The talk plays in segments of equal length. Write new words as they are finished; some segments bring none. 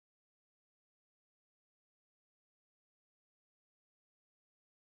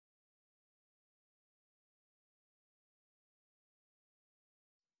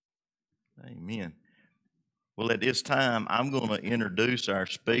Amen. Well, at this time, I'm going to introduce our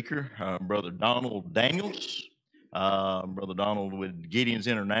speaker, Brother Donald Daniels. Brother Donald with Gideon's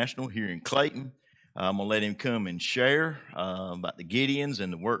International here in Clayton. I'm going to let him come and share about the Gideons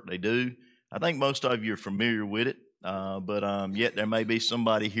and the work they do. I think most of you are familiar with it, but yet there may be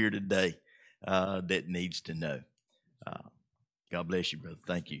somebody here today that needs to know. God bless you, brother.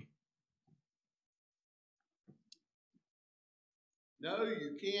 Thank you. No,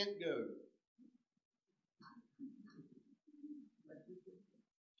 you can't go.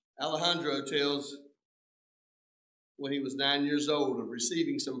 Alejandro tells when he was 9 years old of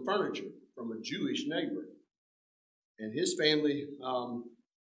receiving some furniture from a Jewish neighbor. And his family,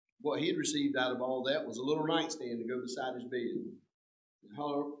 what he had received out of all that was a little nightstand to go beside his bed. And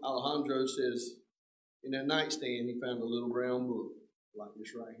Alejandro says in that nightstand he found a little brown book like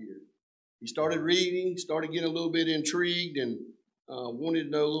this right here. He started reading, started getting a little bit intrigued and wanted to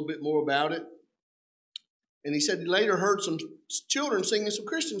know a little bit more about it. And he said he later heard some children singing some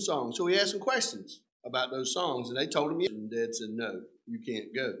Christian songs. So he asked some questions about those songs. And they told him, and Dad said, no, you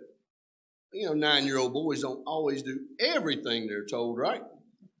can't go. You know, 9-year-old boys don't always do everything they're told, right?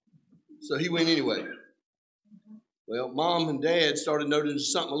 So he went anyway. Well, Mom and Dad started noticing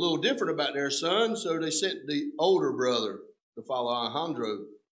something a little different about their son. So they sent the older brother to follow Alejandro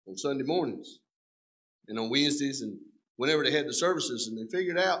on Sunday mornings and on Wednesdays and whenever they had the services. And they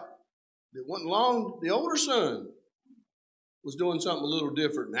figured out that wasn't long, the older son was doing something a little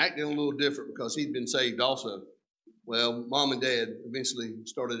different and acting a little different because he'd been saved also. Well, Mom and Dad eventually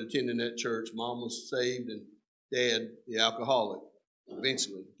started attending that church. Mom was saved and Dad, the alcoholic,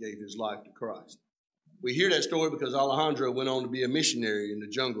 eventually gave his life to Christ. We hear that story because Alejandro went on to be a missionary in the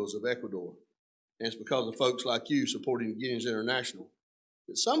jungles of Ecuador. And it's because of folks like you supporting Gideon's International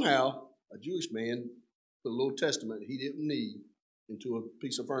that somehow a Jewish man put a little testament he didn't need into a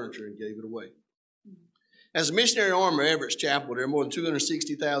piece of furniture and gave it away. As a missionary arm of Everett's chapel, there are more than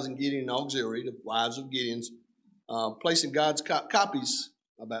 260,000 Gideon auxiliary, the wives of Gideons, placing God's copies,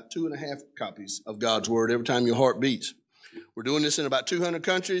 about 2.5 copies of God's word every time your heart beats. We're doing this in about 200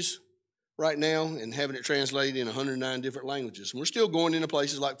 countries right now and having it translated in 109 different languages. And we're still going into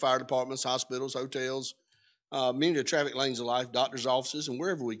places like fire departments, hospitals, hotels, many of the traffic lanes of life, doctors' offices, and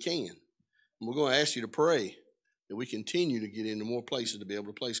wherever we can. And we're going to ask you to pray that we continue to get into more places to be able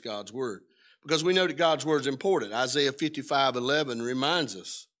to place God's word. Because we know that God's word is important. Isaiah 55:11 reminds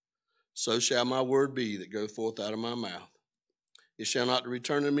us, so shall my word be that goeth forth out of my mouth. It shall not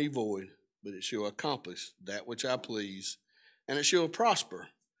return to me void, but it shall accomplish that which I please, and it shall prosper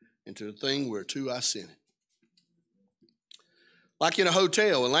into the thing whereto I sent it. Like in a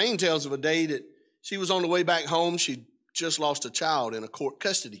hotel, Elaine tells of a day that she was on the way back home. She just lost a child in a court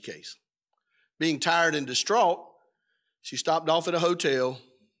custody case. Being tired and distraught, she stopped off at a hotel,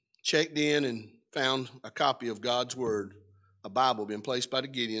 checked in, and found a copy of God's word, a Bible being placed by the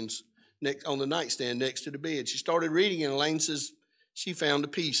Gideons on the nightstand next to the bed. She started reading, and Elaine says she found the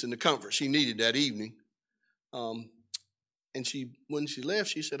peace and the comfort she needed that evening. And when she left,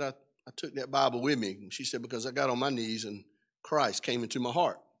 she said, I took that Bible with me. And she said, because I got on my knees and Christ came into my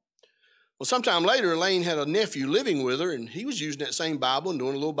heart. Well, sometime later, Elaine had a nephew living with her, and he was using that same Bible and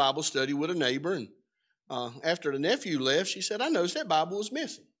doing a little Bible study with a neighbor. And after the nephew left, she said, I noticed that Bible was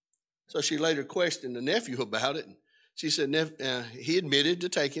missing. So she later questioned the nephew about it. And she said he admitted to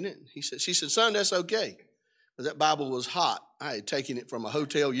taking it. She said, son, that's okay, because that Bible was hot. I had taken it from a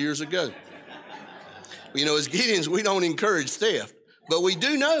hotel years ago. You know, as Gideons, we don't encourage theft, but we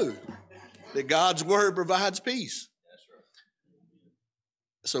do know that God's word provides peace.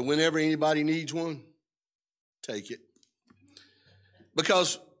 So whenever anybody needs one, take it.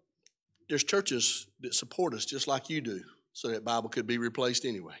 Because there's churches that support us just like you do, so that Bible could be replaced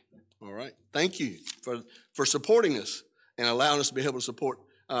anyway. All right? Thank you for supporting us and allowing us to be able to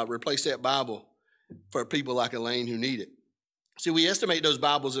replace that Bible for people like Elaine who need it. See, we estimate those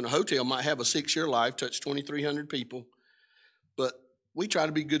Bibles in a hotel might have a 6-year life, touch 2,300 people, but we try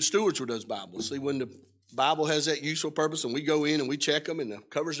to be good stewards with those Bibles. See, when the Bible has that useful purpose and we go in and we check them and the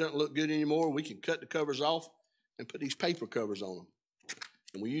covers don't look good anymore, we can cut the covers off and put these paper covers on them.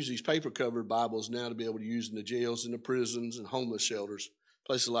 And we use these paper covered Bibles now to be able to use in the jails and the prisons and homeless shelters,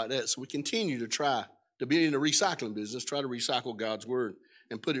 places like that. So we continue to try to be in the recycling business, try to recycle God's word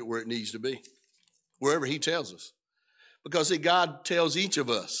and put it where it needs to be, wherever he tells us. Because see, God tells each of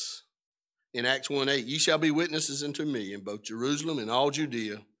us in Acts 1:8, ye shall be witnesses unto me in both Jerusalem and all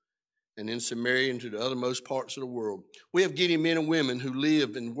Judea and in Samaria and to the uttermost parts of the world. We have Gideon men and women who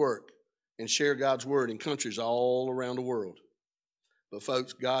live and work and share God's word in countries all around the world. But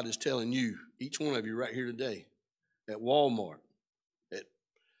folks, God is telling you, each one of you right here today, at Walmart, at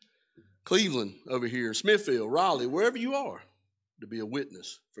Cleveland over here, Smithfield, Raleigh, wherever you are, to be a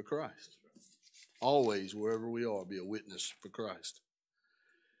witness for Christ. Always, wherever we are, be a witness for Christ.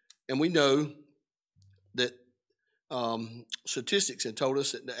 And we know that statistics have told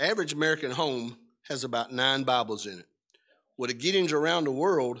us that the average American home has about 9 Bibles in it. Well, the Gideons around the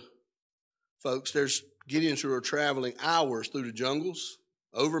world, folks, there's Gideons who are traveling hours through the jungles,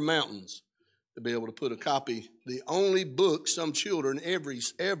 over mountains, to be able to put a copy, the only book some children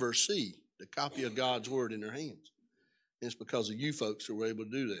ever see, the copy of God's Word in their hands. And it's because of you folks who were able to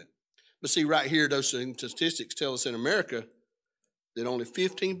do that. But see, right here, those statistics tell us in America that only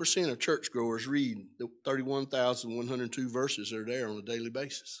 15% of churchgoers read the 31,102 verses that are there on a daily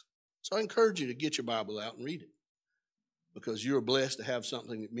basis. So I encourage you to get your Bible out and read it, because you're blessed to have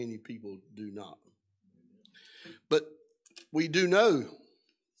something that many people do not. But we do know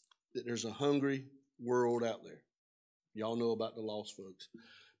that there's a hungry world out there. Y'all know about the lost folks.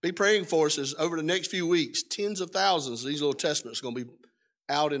 Be praying for us as over the next few weeks, tens of thousands of these little testaments are going to be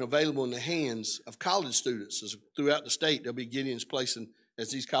out and available in the hands of college students. As throughout the state, there'll be Gideons placing,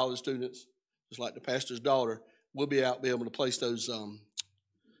 as these college students, just like the pastor's daughter, will be able to place those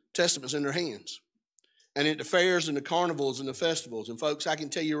testaments in their hands. And at the fairs and the carnivals and the festivals. And folks, I can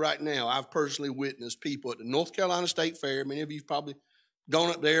tell you right now, I've personally witnessed people at the North Carolina State Fair. Many of you have probably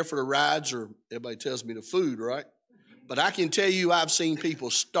gone up there for the rides, or everybody tells me the food, right? But I can tell you I've seen people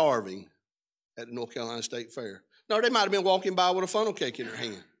starving at the North Carolina State Fair. No, they might have been walking by with a funnel cake in their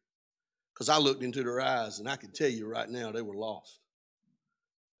hand, because I looked into their eyes, and I can tell you right now they were lost.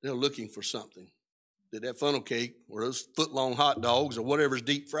 They're looking for something that funnel cake or those foot-long hot dogs or whatever's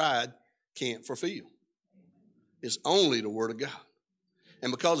deep fried can't fulfill. It's only the Word of God.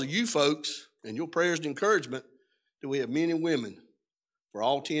 And because of you folks and your prayers and encouragement, that we have men and women for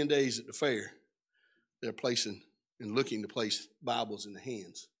all 10 days at the fair, they're placing and looking to place Bibles in the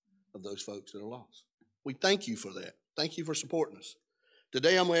hands of those folks that are lost. We thank you for that. Thank you for supporting us.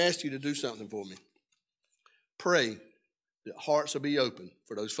 Today I'm going to ask you to do something for me. Pray that hearts will be open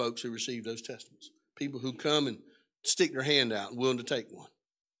for those folks who receive those testaments. People who come and stick their hand out and willing to take one.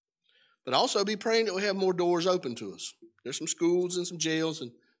 But also be praying that we have more doors open to us. There's some schools and some jails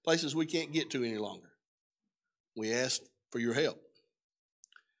and places we can't get to any longer. We ask for your help.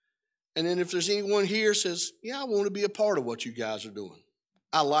 And then if there's anyone here says, yeah, I want to be a part of what you guys are doing.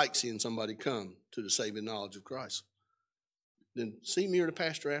 I like seeing somebody come to the saving knowledge of Christ. Then see me or the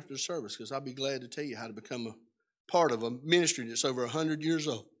pastor after the service, because I'll be glad to tell you how to become a part of a ministry that's over 100 years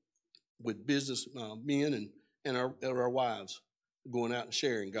old, with business men and our wives going out and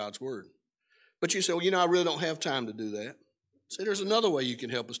sharing God's Word. But you say, well, I really don't have time to do that. See, there's another way you can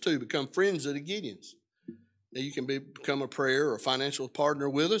help us too. Become friends of the Gideons. Now you can become a prayer or a financial partner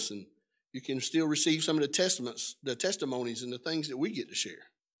with us, and you can still receive some of the testimonies and the things that we get to share.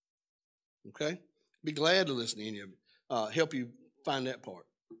 Okay? Be glad to listen to any of it. Help you find that part.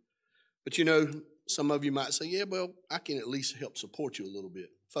 But some of you might say, yeah, well, I can at least help support you a little bit.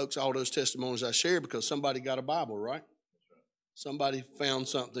 Folks, all those testimonies I share because somebody got a Bible, right? Somebody found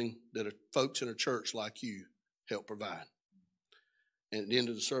something that folks in a church like you help provide. And at the end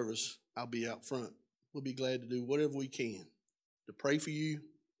of the service, I'll be out front. We'll be glad to do whatever we can to pray for you,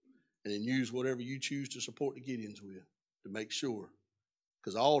 and then use whatever you choose to support the Gideons with to make sure,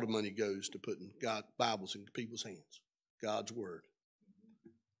 because all the money goes to putting Bibles in people's hands, God's Word.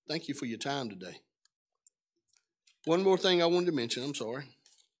 Thank you for your time today. One more thing I wanted to mention, I'm sorry.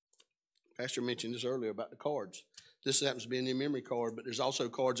 Pastor mentioned this earlier about the cards. This happens to be in the memory card, but there's also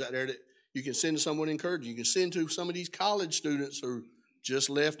cards out there that you can send to someone to encourage you. You can send to some of these college students who just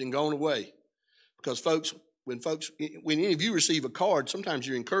left and gone away. Because when any of you receive a card, sometimes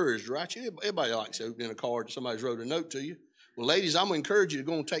you're encouraged, right? Everybody likes opening a card. Somebody's wrote a note to you. Well, ladies, I'm going to encourage you to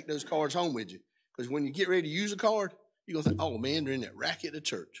go and take those cards home with you. Because when you get ready to use a card, you're going to think, oh, man, they're in that rack at the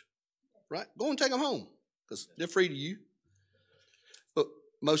church. Right? Go and take them home, because they're free to you. But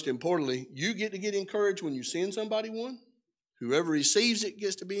most importantly, you get to get encouraged when you send somebody one. Whoever receives it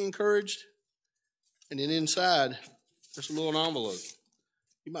gets to be encouraged. And then inside, there's a little envelope.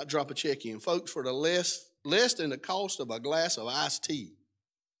 You might drop a check in. Folks, for the less than the cost of a glass of iced tea,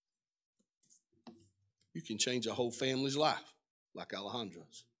 you can change a whole family's life, like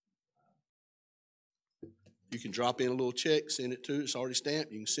Alejandro's. You can drop in a little check, send it to, it's already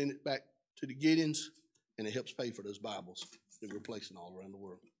stamped. You can send it back to the Gideons, and it helps pay for those Bibles that we're placing all around the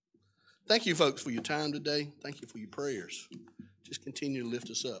world. Thank you, folks, for your time today. Thank you for your prayers. Just continue to lift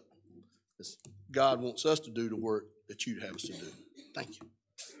us up, as God wants us to do the work that you'd have us to do. Thank you.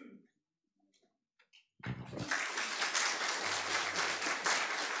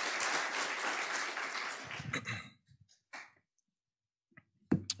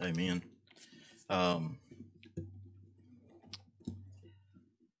 Amen. Amen. Um,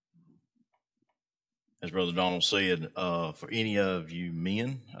 as Brother Donald said, for any of you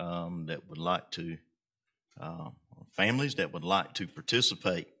men that would like to, families that would like to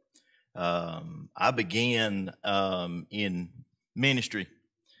participate, I began in ministry,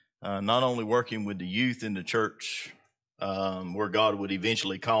 not only working with the youth in the church where God would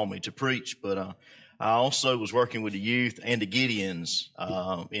eventually call me to preach, but I also was working with the youth and the Gideons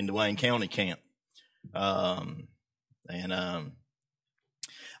in the Wayne County camp. And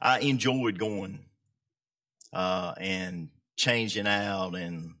I enjoyed going and changing out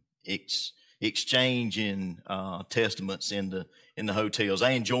and exchanging testaments in the hotels.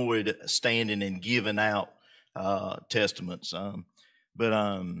 I enjoyed standing and giving out testaments.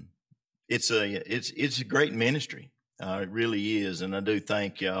 But it's a great ministry. It really is, and I do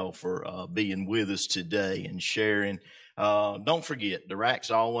thank y'all for being with us today and sharing. Don't forget, the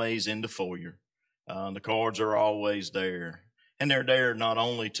rack's always in the foyer. The cards are always there, and they're there not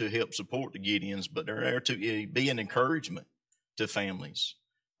only to help support the Gideons, but they're there to be an encouragement to families.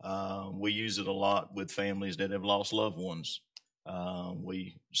 We use it a lot with families that have lost loved ones.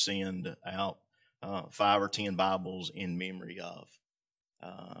 We send out 5 or 10 Bibles in memory of,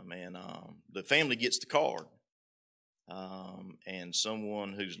 and the family gets the card. And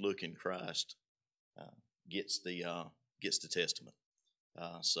someone who's looking Christ gets the testament.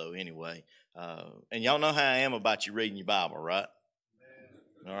 So anyway, and y'all know how I am about you reading your Bible, right?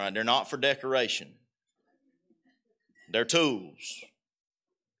 All right, they're not for decoration. They're tools.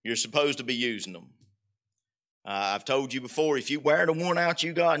 You're supposed to be using them. I've told you before, if you wear the one out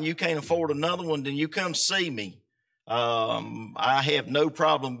you got and you can't afford another one, then you come see me. I have no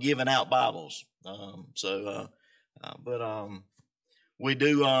problem giving out Bibles. But we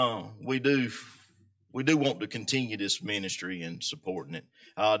do want to continue this ministry and supporting it.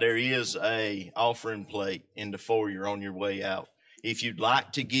 There is a offering plate in the foyer on your way out. If you'd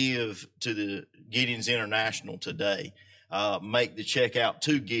like to give to the Gideons International today, make the check out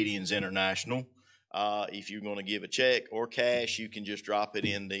to Gideons International. If you're going to give a check or cash, you can just drop it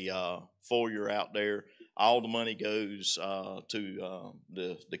in the foyer out there. All the money goes to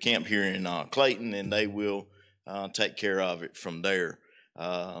the camp here in Clayton, and they will take care of it from there.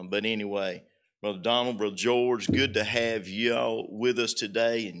 But anyway, Brother Donald, Brother George, good to have you all with us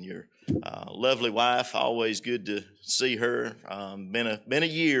today, and your lovely wife. Always good to see her. Been a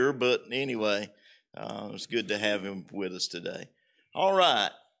year, but anyway, it's good to have him with us today. All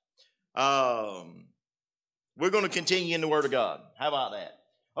right, we're going to continue in the Word of God. How about that?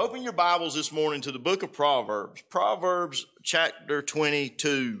 Open your Bibles this morning to the book of Proverbs. Proverbs chapter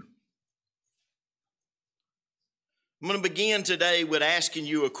 22. I'm going to begin today with asking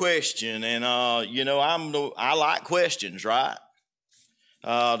you a question, and I like questions, right?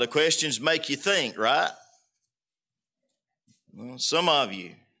 The questions make you think, right? Well, some of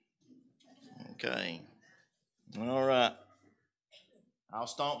you. Okay. All right. I'll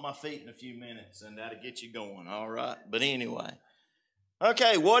stomp my feet in a few minutes, and that'll get you going, all right? But anyway.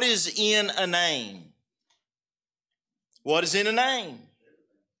 Okay, what is in a name? What is in a name?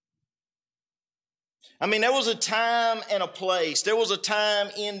 I mean, there was a time and a place. There was a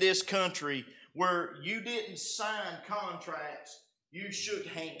time in this country where you didn't sign contracts, you shook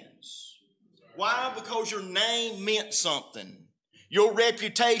hands. Why? Because your name meant something. Your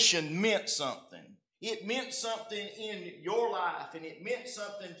reputation meant something. It meant something in your life, and it meant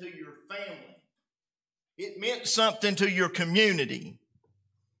something to your family. It meant something to your community.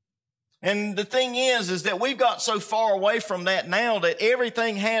 And the thing is that we've got so far away from that now that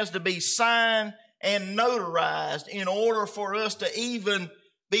everything has to be signed and notarized in order for us to even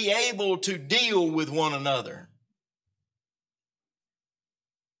be able to deal with one another.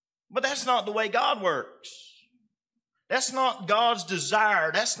 But that's not the way God works. That's not God's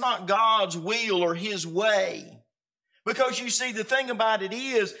desire. That's not God's will or His way. Because you see, the thing about it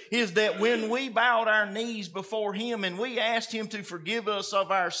is that when we bowed our knees before Him and we asked Him to forgive us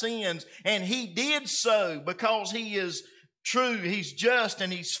of our sins, and He did so because He is true, He's just,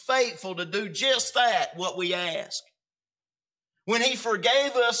 and He's faithful to do just that, what we ask. When He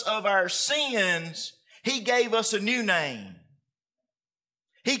forgave us of our sins, He gave us a new name.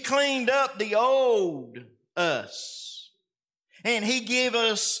 He cleaned up the old us, and He gave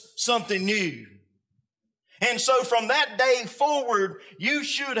us something new. And so from that day forward, you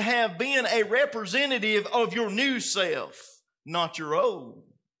should have been a representative of your new self, not your old.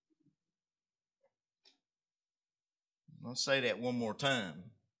 I'll say that one more time.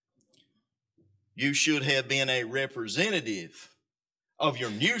 You should have been a representative of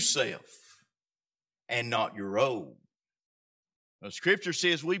your new self and not your old. The Scripture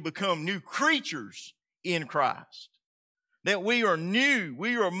says we become new creatures in Christ. That we are new.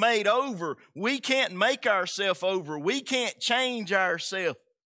 We are made over. We can't make ourselves over. We can't change ourselves.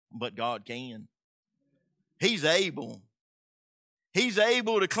 But God can. He's able. He's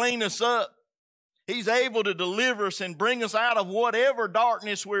able to clean us up. He's able to deliver us and bring us out of whatever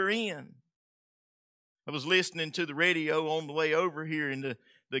darkness we're in. I was listening to the radio on the way over here, and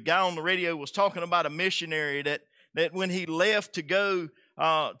the guy on the radio was talking about a missionary that when he left to go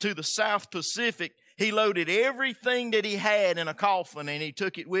to the South Pacific, he loaded everything that he had in a coffin and he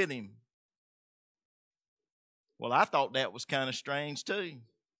took it with him. Well, I thought that was kind of strange too.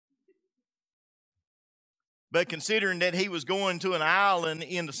 But considering that he was going to an island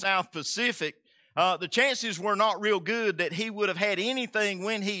in the South Pacific, the chances were not real good that he would have had anything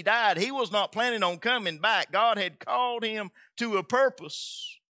when he died. He was not planning on coming back. God had called him to a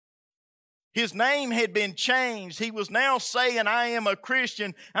purpose. His name had been changed. He was now saying, I am a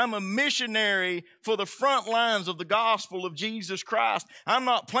Christian. I'm a missionary for the front lines of the gospel of Jesus Christ. I'm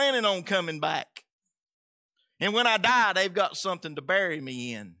not planning on coming back. And when I die, they've got something to bury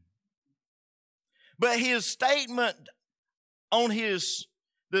me in. But his statement on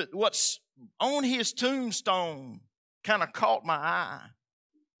what's on his tombstone kind of caught my eye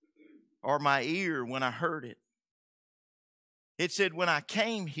or my ear when I heard it. It said, when I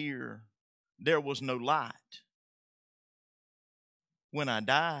came here, there was no light. When I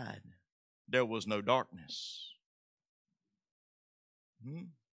died, there was no darkness.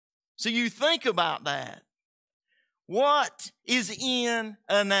 So you think about that. What is in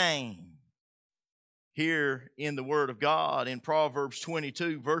a name? Here in the Word of God, in Proverbs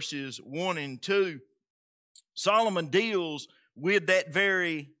 22, verses 1 and 2, Solomon deals with that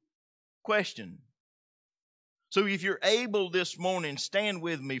very question. So if you're able this morning, stand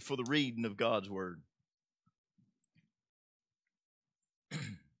with me for the reading of God's Word.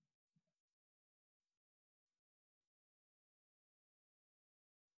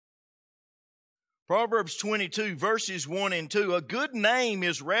 Proverbs 22, verses 1 and 2. A good name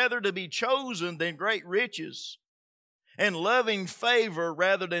is rather to be chosen than great riches, and loving favor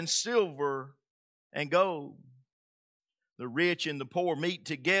rather than silver and gold. The rich and the poor meet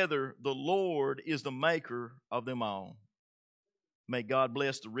together. The Lord is the maker of them all. May God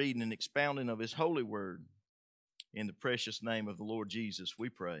bless the reading and expounding of His holy word. In the precious name of the Lord Jesus, we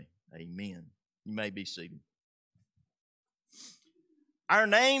pray. Amen. You may be seated. Our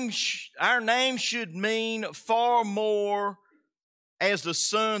name should mean far more as the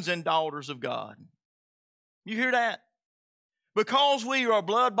sons and daughters of God. You hear that? Because we are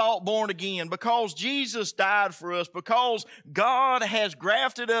blood-bought, born again, because Jesus died for us, because God has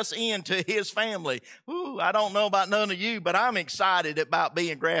grafted us into His family. Ooh, I don't know about none of you, but I'm excited about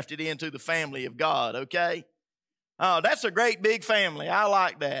being grafted into the family of God, okay? Oh, that's a great big family. I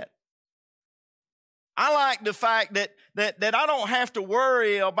like that. I like the fact that I don't have to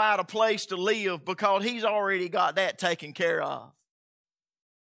worry about a place to live because He's already got that taken care of.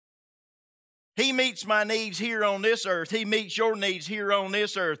 He meets my needs here on this earth. He meets your needs here on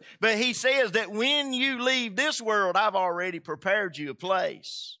this earth. But He says that when you leave this world, I've already prepared you a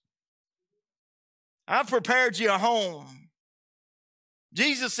place. I've prepared you a home.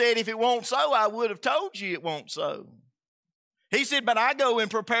 Jesus said, if it won't so, I would have told you it won't so. He said, but I go and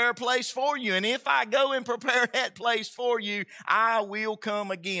prepare a place for you. And if I go and prepare that place for you, I will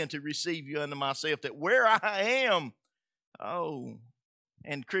come again to receive you unto myself. That where I am,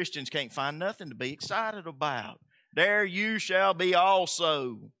 and Christians can't find nothing to be excited about. There you shall be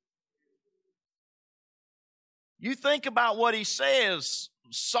also. You think about what he says.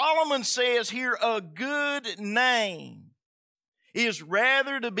 Solomon says here, a good name is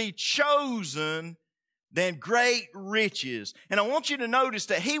rather to be chosen than great riches. And I want you to notice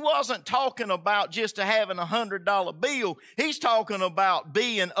that he wasn't talking about just having a $100 bill. He's talking about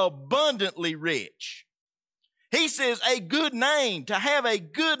being abundantly rich. He says a good name, to have a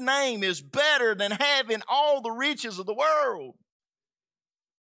good name is better than having all the riches of the world.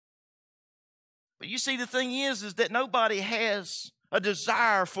 But you see, the thing is that nobody has a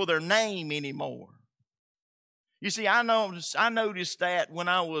desire for their name anymore. You see, I noticed that when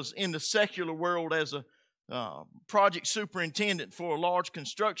I was in the secular world as a project superintendent for a large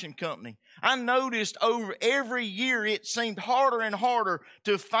construction company. I noticed over every year it seemed harder and harder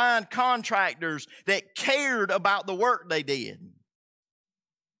to find contractors that cared about the work they did.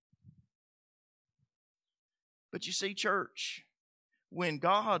 But you see, church, when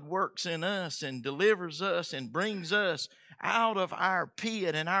God works in us and delivers us and brings us out of our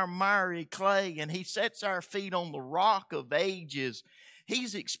pit and our miry clay, and He sets our feet on the rock of ages,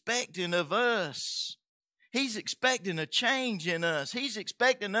 He's expecting of us. He's expecting a change in us. He's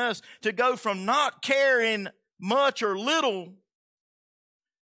expecting us to go from not caring much or little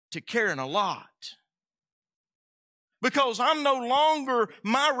to caring a lot. Because I'm no longer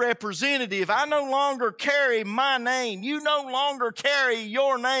my representative. I no longer carry my name. You no longer carry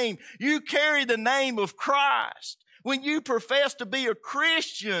your name. You carry the name of Christ. When you profess to be a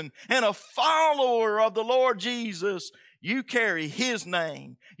Christian and a follower of the Lord Jesus, you carry His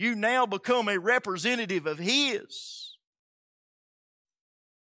name. You now become a representative of His.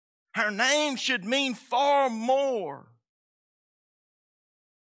 Our name should mean far more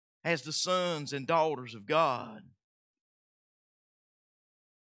as the sons and daughters of God.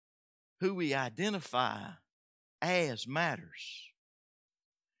 Who we identify as matters.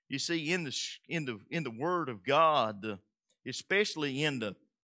 You see, in the Word of God, especially in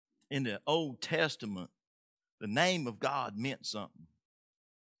the Old Testament, the name of God meant something.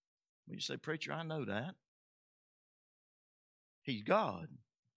 Well, you say, preacher, I know that. He's God.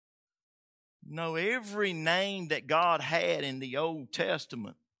 No, every name that God had in the Old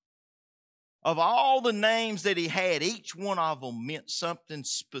Testament, of all the names that He had, each one of them meant something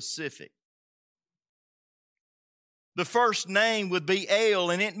specific. The first name would be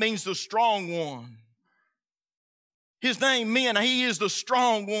El, and it means the strong one. His name meant He is the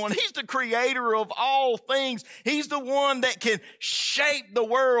strong one. He's the creator of all things. He's the one that can shape the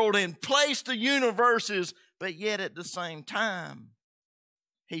world and place the universes, but yet at the same time,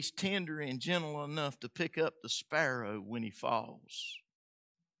 He's tender and gentle enough to pick up the sparrow when he falls.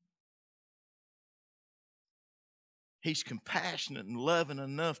 He's compassionate and loving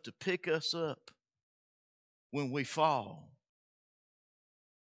enough to pick us up when we fall.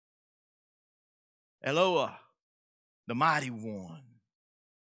 Eloah, the mighty one.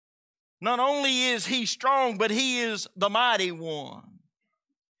 Not only is He strong, but He is the mighty one.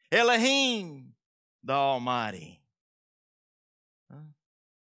 Elohim, the Almighty.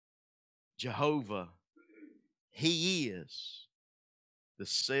 Jehovah, He is the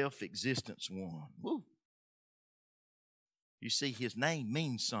self-existence one. Woo. You see, His name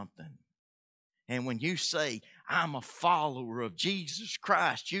means something. And when you say, I'm a follower of Jesus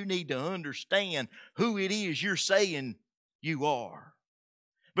Christ, you need to understand who it is you're saying you are.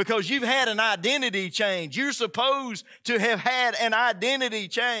 Because you've had an identity change. You're supposed to have had an identity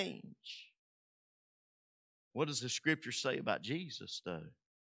change. What does the Scripture say about Jesus, though?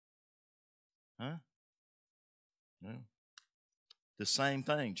 Huh? No. The same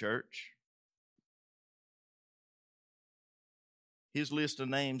thing, church. His list of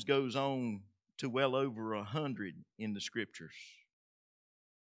names goes on to well over 100 in the Scriptures.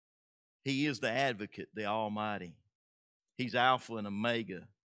 He is the advocate, the Almighty. He's Alpha and Omega,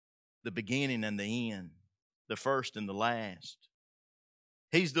 the beginning and the end, the first and the last.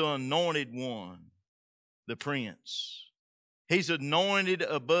 He's the anointed one, the Prince. He's anointed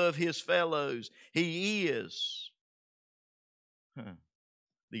above His fellows. He is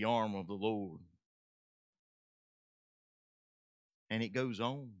the arm of the Lord. And it goes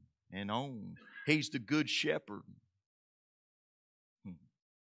on and on. He's the good shepherd.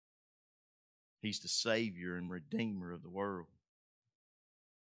 He's the Savior and Redeemer of the world.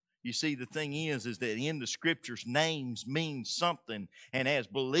 You see, the thing is that in the Scriptures, names mean something. And as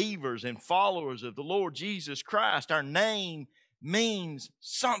believers and followers of the Lord Jesus Christ, our name means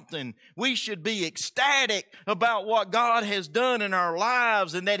something. We should be ecstatic about what God has done in our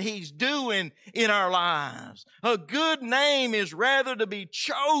lives and that He's doing in our lives. A good name is rather to be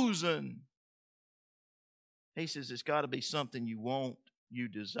chosen. He says it's got to be something you want, you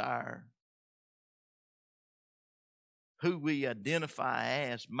desire. Who we identify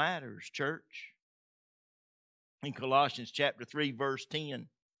as matters, church. In Colossians chapter 3, verse 10,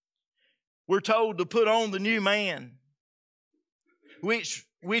 we're told to put on the new man, which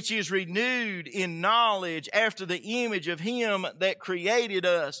is renewed in knowledge after the image of Him that created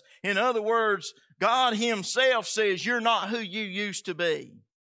us. In other words, God Himself says you're not who you used to be.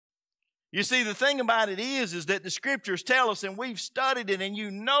 You see, the thing about it is that the Scriptures tell us, and we've studied it, and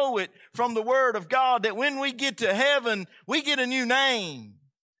you know it from the Word of God, that when we get to heaven, we get a new name.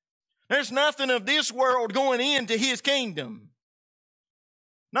 There's nothing of this world going into His kingdom.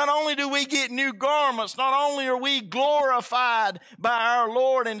 Not only do we get new garments, not only are we glorified by our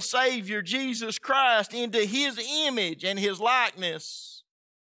Lord and Savior Jesus Christ into His image and His likeness,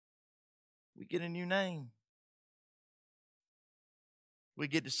 we get a new name. We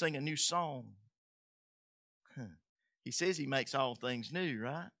get to sing a new song. He says He makes all things new,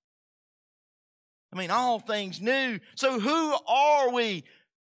 right? I mean, all things new. So who are we?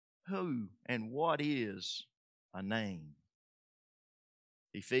 Who and what is a name?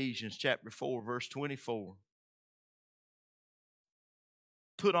 Ephesians chapter 4, verse 24.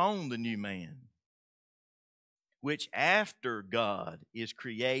 Put on the new man, which after God is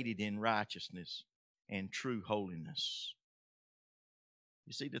created in righteousness and true holiness.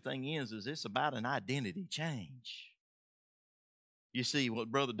 You see, the thing is it's about an identity change. You see,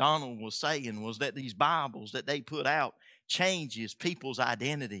 what Brother Donald was saying was that these Bibles that they put out changes people's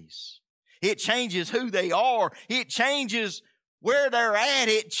identities. It changes who they are. It changes where they're at.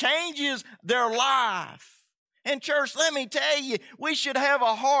 It changes their life. And church, let me tell you, we should have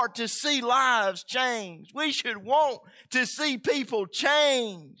a heart to see lives changed. We should want to see people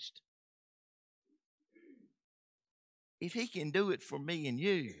changed. If He can do it for me and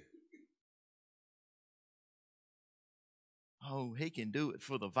you, oh, He can do it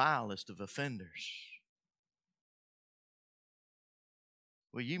for the vilest of offenders.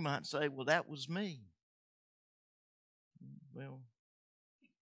 Well, you might say, well, that was me. Well,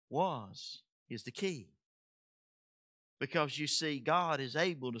 was is the key. Because you see, God is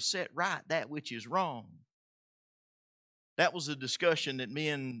able to set right that which is wrong. That was a discussion that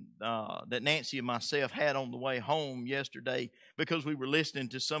that Nancy and myself had on the way home yesterday, because we were listening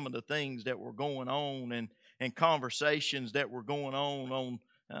to some of the things that were going on and conversations that were going on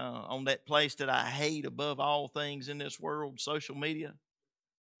that place that I hate above all things in this world, social media.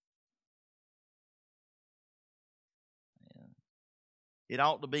 It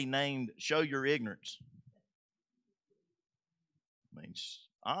ought to be named "Show Your Ignorance." I mean,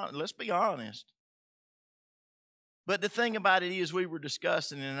 let's be honest. But the thing about it is, we were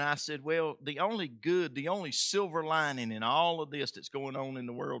discussing, and I said, well, the only silver lining in all of this that's going on in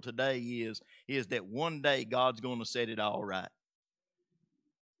the world today is that one day God's going to set it all right.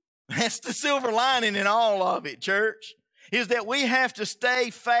 That's the silver lining in all of it, church, is that we have to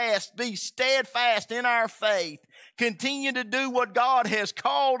stay fast, be steadfast in our faith, continue to do what God has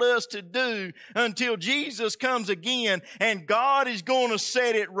called us to do until Jesus comes again, and God is going to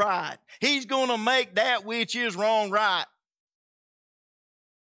set it right. He's going to make that which is wrong right.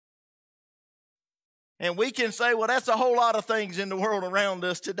 And we can say, well, that's a whole lot of things in the world around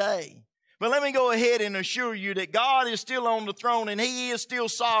us today. But let me go ahead and assure you that God is still on the throne and He is still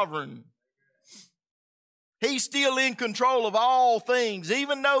sovereign. He's still in control of all things,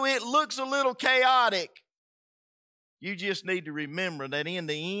 even though it looks a little chaotic. You just need to remember that in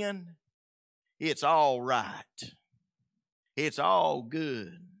the end, it's all right. It's all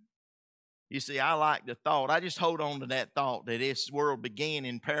good. You see, I like the thought. I just hold on to that thought that this world began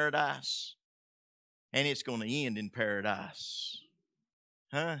in paradise and it's going to end in paradise.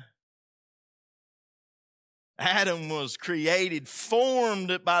 Huh? Adam was created,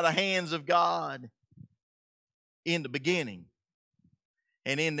 formed by the hands of God in the beginning.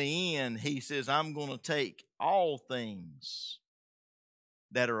 And in the end, He says, I'm going to take all things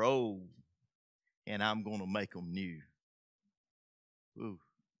that are old and I'm going to make them new. Ooh.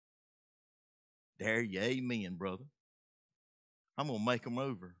 There you, amen, brother. I'm going to make them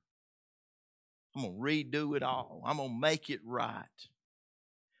over. I'm going to redo it all. I'm going to make it right.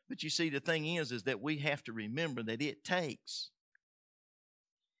 But you see, the thing is that we have to remember that it takes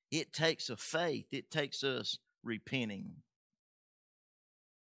a faith. It takes us repenting.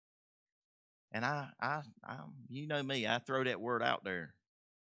 And I you know me, I throw that word out there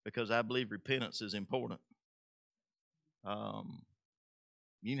because I believe repentance is important.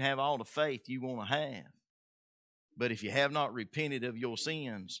 You can have all the faith you want to have, but if you have not repented of your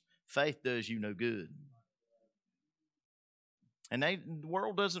sins, faith does you no good. And the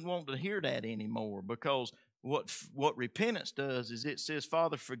world doesn't want to hear that anymore, because what repentance does is it says,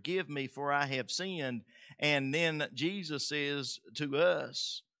 Father, forgive me, for I have sinned. And then Jesus says to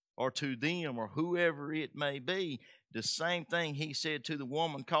us, or to them, or whoever it may be, the same thing He said to the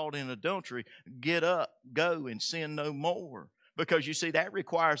woman caught in adultery: get up, go, and sin no more. Because you see, that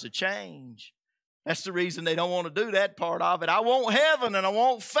requires a change. That's the reason they don't want to do that part of it. I want heaven, and I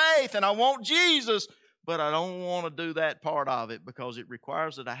want faith, and I want Jesus, but I don't want to do that part of it because it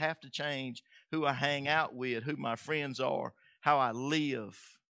requires that I have to change who I hang out with, who my friends are, how I live.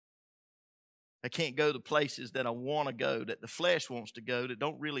 I can't go to places that I want to go, that the flesh wants to go, that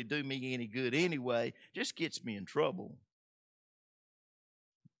don't really do me any good anyway. Just gets me in trouble.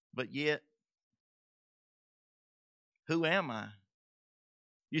 But yet, who am I?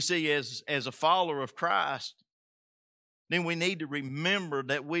 You see, as a follower of Christ, then we need to remember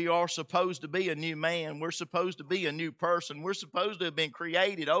that we are supposed to be a new man. We're supposed to be a new person. We're supposed to have been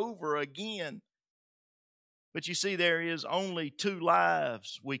created over again. But you see, there is only two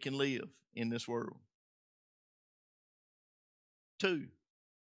lives we can live in this world. Two.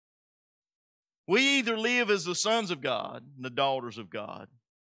 We either live as the sons of God, the daughters of God,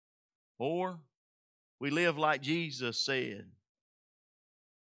 Or we live like Jesus said,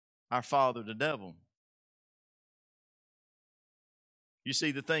 our father the devil. You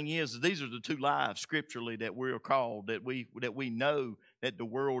see, the thing is, these are the two lives scripturally that we're called, that we know that the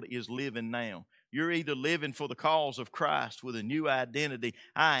world is living now. You're either living for the cause of Christ with a new identity.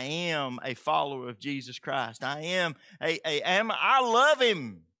 I am a follower of Jesus Christ. I love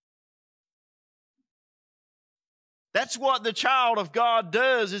Him. That's what the child of God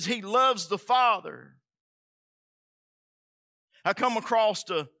does, is he loves the Father. I come across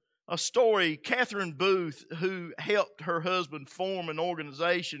a story, Catherine Booth, who helped her husband form an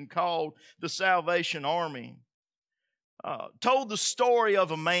organization called the Salvation Army, told the story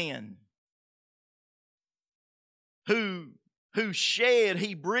of a man who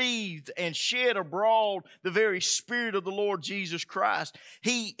he breathed and shed abroad the very Spirit of the Lord Jesus Christ.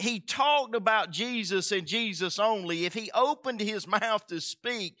 He talked about Jesus and Jesus only. If he opened his mouth to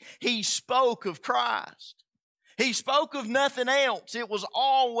speak, he spoke of Christ. He spoke of nothing else. It was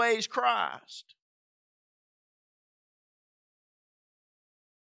always Christ.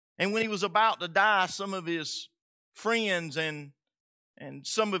 And when he was about to die, some of his friends and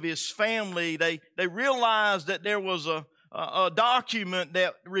some of his family, they realized that there was a document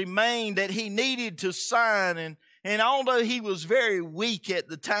that remained that he needed to sign. And although he was very weak at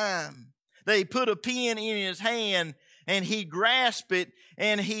the time, they put a pen in his hand and he grasped it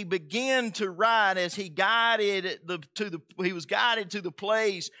and he began to write as he he was guided to the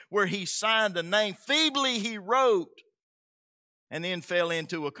place where he signed the name. Feebly he wrote and then fell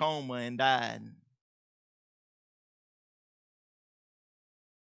into a coma and died.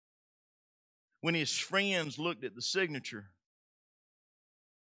 When his friends looked at the signature,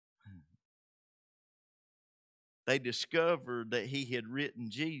 they discovered that he had written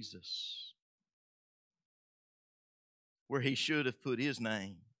Jesus where he should have put his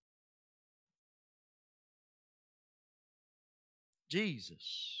name.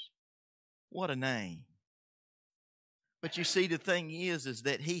 Jesus. What a name. But you see, the thing is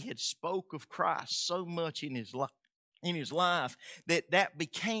that he had spoke of Christ so much in his life that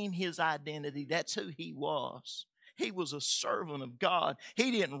became his identity. That's who he was. He was a servant of God.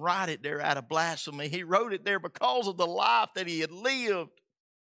 He didn't write it there out of blasphemy. He wrote it there because of the life that he had lived.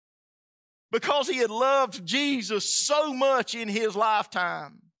 Because he had loved Jesus so much in his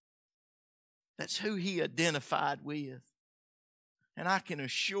lifetime. That's who he identified with. And I can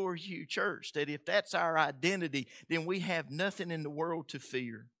assure you, church, that if that's our identity, then we have nothing in the world to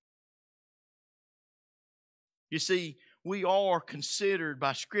fear. You see, we are considered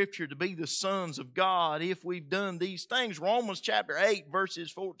by Scripture to be the sons of God if we've done these things. Romans chapter 8,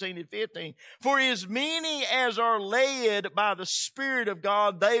 verses 14 and 15. For as many as are led by the Spirit of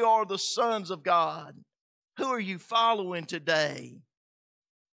God, they are the sons of God. Who are you following today?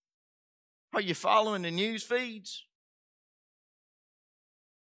 Are you following the news feeds?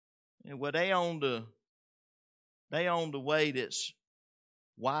 And well, they on the way that's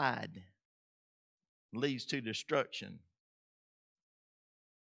wide, leads to destruction.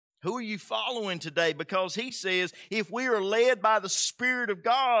 Who are you following today? Because he says, if we are led by the Spirit of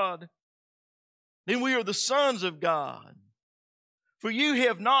God, then we are the sons of God. For you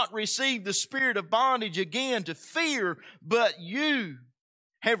have not received the spirit of bondage again to fear, but you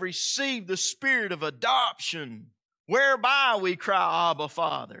have received the spirit of adoption, whereby we cry, Abba,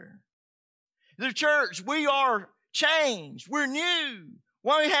 Father. The church, we are changed. We're new.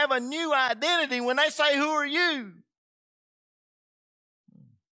 We have a new identity. When they say, who are you?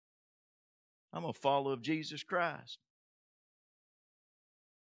 I'm a follower of Jesus Christ.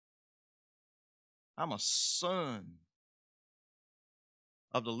 I'm a son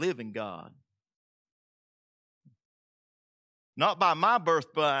of the living God. Not by my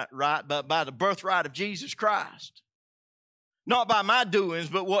birthright, but by the birthright of Jesus Christ. Not by my doings,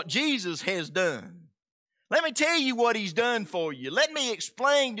 but what Jesus has done. Let me tell you what He's done for you. Let me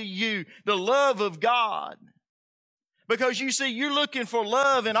explain to you the love of God. Because you see, you're looking for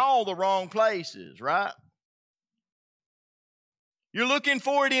love in all the wrong places, right? You're looking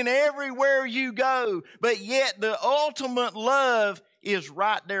for it in everywhere you go, but yet the ultimate love is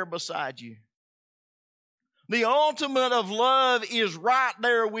right there beside you. The ultimate of love is right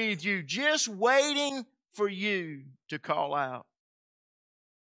there with you, just waiting for you to call out.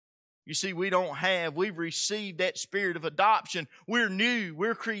 You see, we've received that spirit of adoption. We're new.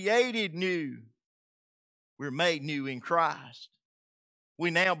 We're created new. We're made new in Christ. We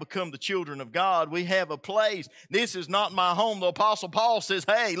now become the children of God. We have a place. This is not my home. The Apostle Paul says,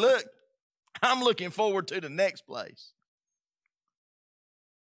 hey, look, I'm looking forward to the next place.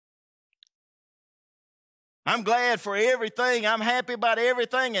 I'm glad for everything. I'm happy about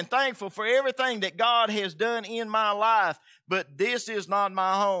everything and thankful for everything that God has done in my life. But this is not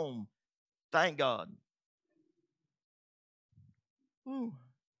my home. Thank God. Whew.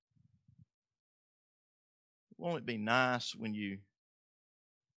 Won't it be nice when you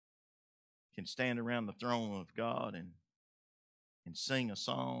can stand around the throne of God and sing a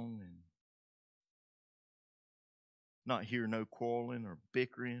song and not hear no quarreling or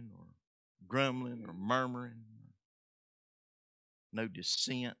bickering or grumbling or murmuring, no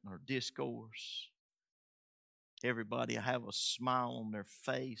dissent or discourse. Everybody have a smile on their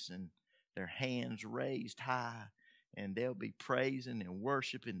face and their hands raised high, and they'll be praising and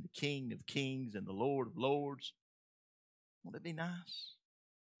worshiping the King of Kings and the Lord of Lords. Won't it be nice?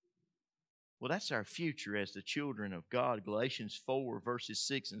 Well, that's our future as the children of God. Galatians 4, verses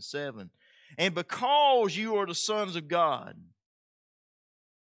 6 and 7. And because you are the sons of God,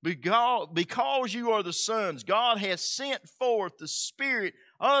 because you are the sons, God has sent forth the Spirit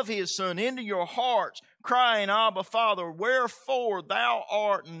of His Son into your hearts, crying, Abba, Father, wherefore thou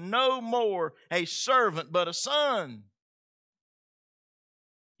art no more a servant, but a son.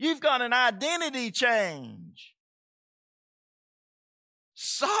 You've got an identity change.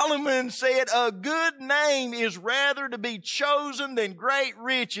 Solomon said, a good name is rather to be chosen than great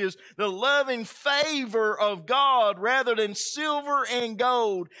riches, the loving favor of God rather than silver and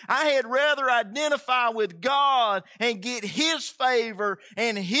gold. I had rather identify with God and get His favor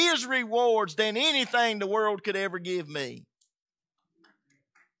and His rewards than anything the world could ever give me.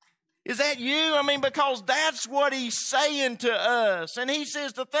 Is that you? I mean, because that's what He's saying to us. And He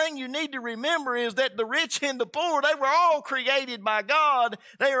says the thing you need to remember is that the rich and the poor, they were all created by God.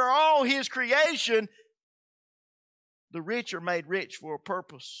 They are all His creation. The rich are made rich for a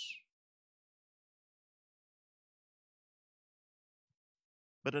purpose.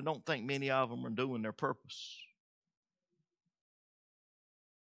 But I don't think many of them are doing their purpose.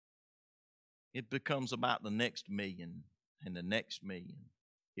 It becomes about the next million and the next million.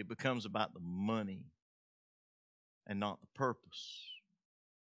 It becomes about the money and not the purpose.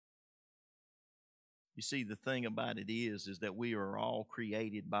 You see, the thing about it is that we are all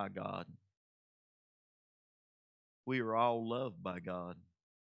created by God. We are all loved by God.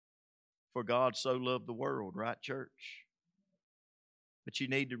 For God so loved the world, right, church? But you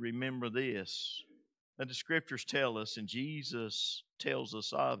need to remember this. That the Scriptures tell us, and Jesus tells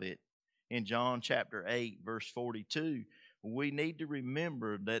us of it in John chapter 8, verse 42. We need to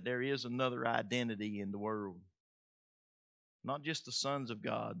remember that there is another identity in the world. Not just the sons of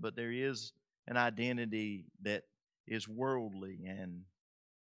God, but there is an identity that is worldly and,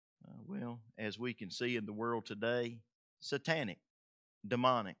 well, as we can see in the world today, satanic,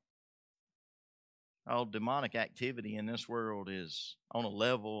 demonic. All demonic activity in this world is on a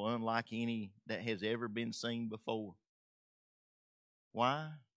level unlike any that has ever been seen before. Why?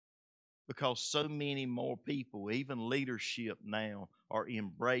 Because so many more people, even leadership now, are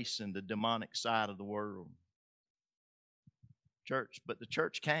embracing the demonic side of the world. Church, but the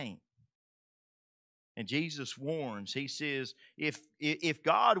church can't. And Jesus warns, He says, if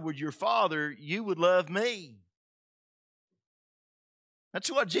God were your Father, you would love me.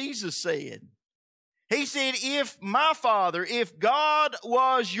 That's what Jesus said. He said, if God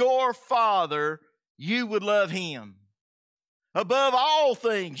was your Father, you would love Him. Above all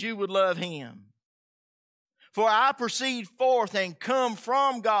things, you would love Him. For I proceed forth and come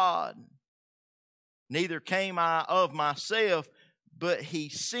from God. Neither came I of myself, but He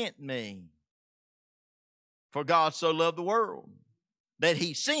sent me. For God so loved the world, that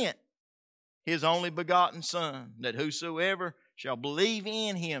He sent His only begotten Son, that whosoever shall believe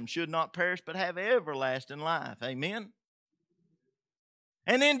in Him should not perish, but have everlasting life. Amen?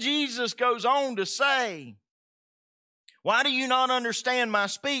 And then Jesus goes on to say, why do you not understand my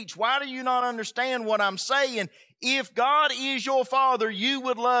speech? Why do you not understand what I'm saying? If God is your Father, you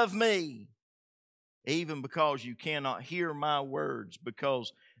would love me. Even because you cannot hear my words,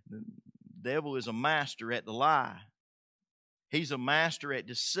 because the devil is a master at the lie. He's a master at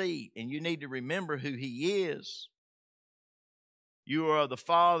deceit, and you need to remember who he is. You are the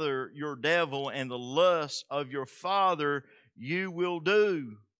father, your devil, and the lust of your father you will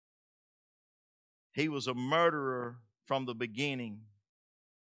do. He was a murderer from the beginning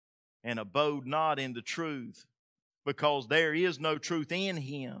and abode not in the truth, because there is no truth in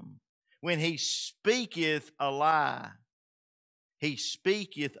him. When he speaketh a lie, he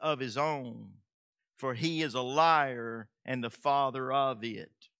speaketh of his own, for he is a liar and the father of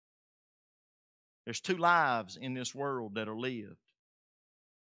it. There's two lives in this world that are lived.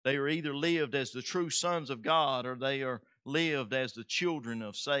 They are either lived as the true sons of God, or they are lived as the children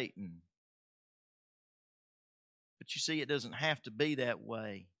of Satan. But you see, it doesn't have to be that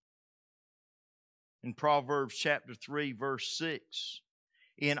way. In Proverbs chapter 3, verse 6,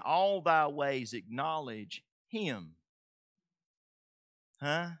 in all thy ways acknowledge Him.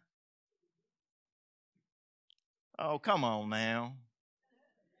 Huh? Oh, come on now.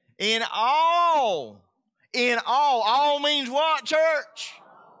 In all means what, church?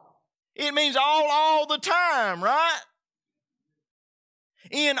 It means all the time, right?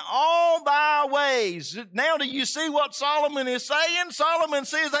 In all thy ways. Now do you see what Solomon is saying? Solomon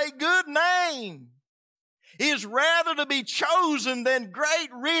says a good name is rather to be chosen than great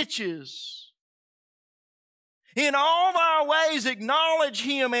riches. In all thy ways acknowledge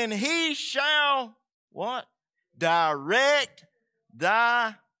Him, and He shall, what? Direct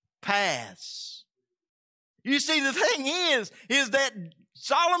thy paths. You see, the thing is that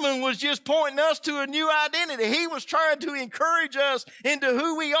Solomon was just pointing us to a new identity. He was trying to encourage us into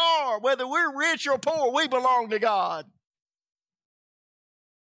who we are. Whether we're rich or poor, we belong to God.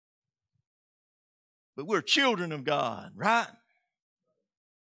 But we're children of God, right?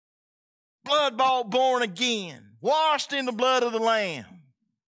 Blood-bought, born again, washed in the blood of the Lamb.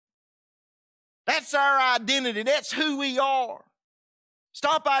 That's our identity. That's who we are.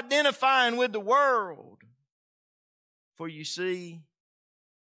 Stop identifying with the world. For you see,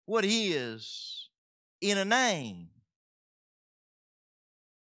 what is in a name?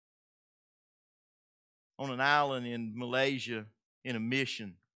 On an island in Malaysia, in a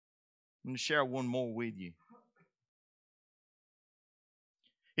mission, I'm going to share one more with you.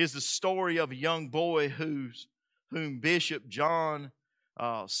 It's the story of a young boy whom Bishop John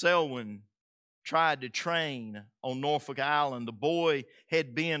Selwyn tried to train on Norfolk Island. The boy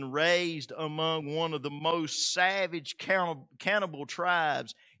had been raised among one of the most savage cannibal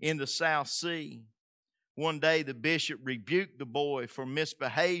tribes in the South Sea. One day the bishop rebuked the boy for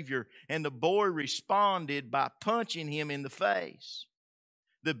misbehavior, and the boy responded by punching him in the face.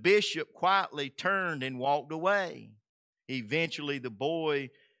 The bishop quietly turned and walked away. Eventually the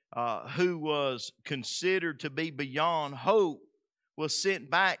boy, who was considered to be beyond hope, was sent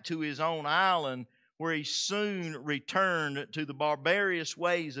back to his own island, where he soon returned to the barbarous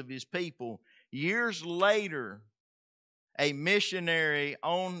ways of his people. Years later, a missionary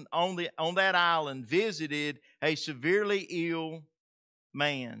on that island visited a severely ill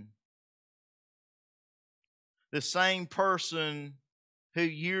man. The same person who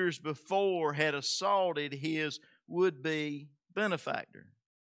years before had assaulted his would-be benefactor.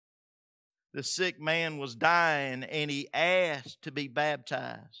 The sick man was dying, and he asked to be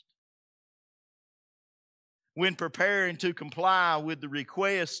baptized. When preparing to comply with the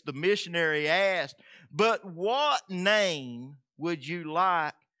request, the missionary asked, "But what name would you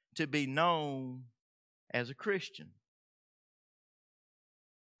like to be known as a Christian?"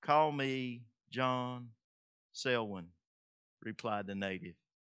 "Call me John Selwyn," replied the native.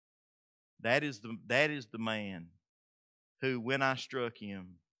 That is the man who, when I struck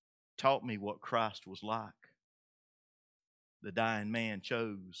him, taught me what Christ was like." The dying man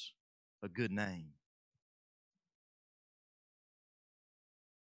chose a good name.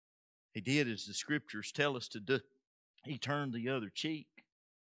 He did as the scriptures tell us to do. He turned the other cheek.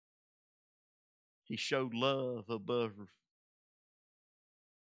 He showed love above.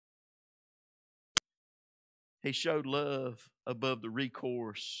 He showed love above the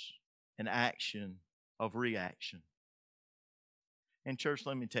recourse and action of reaction. And church,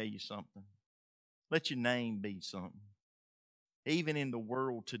 let me tell you something. Let your name be something. Even in the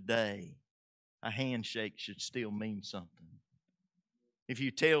world today, a handshake should still mean something. If you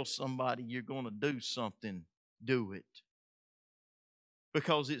tell somebody you're going to do something, do it.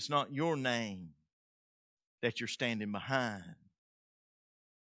 Because it's not your name that you're standing behind.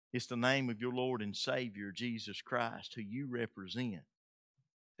 It's the name of your Lord and Savior, Jesus Christ, who you represent,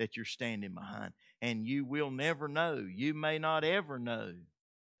 that you're standing behind. And you will never know, you may not ever know,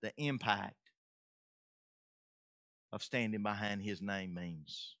 the impact of standing behind His name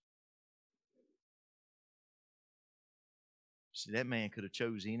means. See, that man could have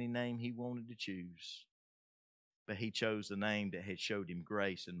chose any name he wanted to choose, but he chose the name that had showed him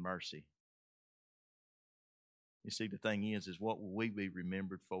grace and mercy. You see, the thing is what will we be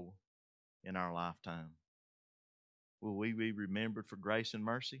remembered for in our lifetime? Will we be remembered for grace and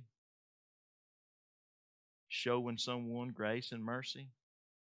mercy? Showing someone grace and mercy,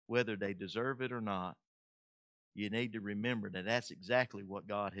 whether they deserve it or not. You need to remember that that's exactly what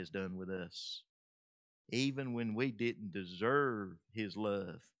God has done with us. Even when we didn't deserve His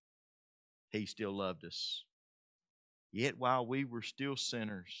love, He still loved us. Yet while we were still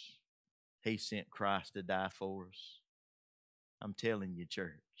sinners, He sent Christ to die for us. I'm telling you,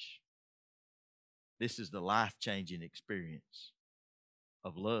 church, This is the life-changing experience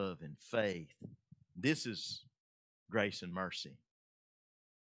of love and faith. This is grace and mercy.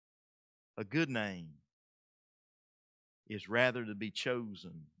 A good name is rather to be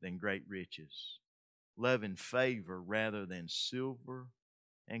chosen than great riches, love and favor rather than silver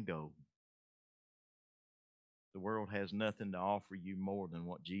and gold. The world has nothing to offer you more than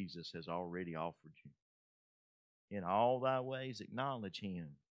what Jesus has already offered you. In all thy ways acknowledge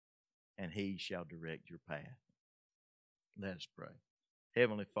him, and he shall direct your path. Let us pray.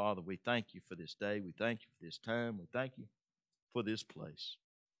 Heavenly Father, we thank you for this day. We thank you for this time. We thank you for this place.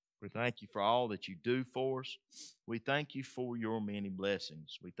 We thank you for all that you do for us. We thank you for your many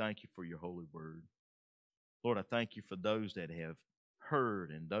blessings. We thank you for your holy word. Lord, I thank you for those that have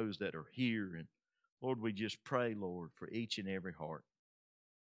heard and those that are here. And Lord, we just pray, Lord, for each and every heart.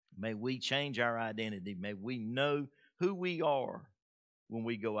 May we change our identity. May we know who we are when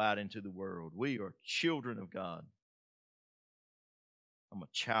we go out into the world. We are children of God. I'm a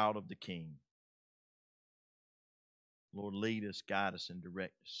child of the King. Lord, lead us, guide us, and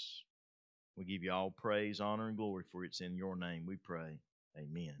direct us. We give you all praise, honor, and glory, for it's in your name we pray.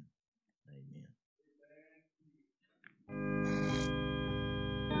 Amen. Amen.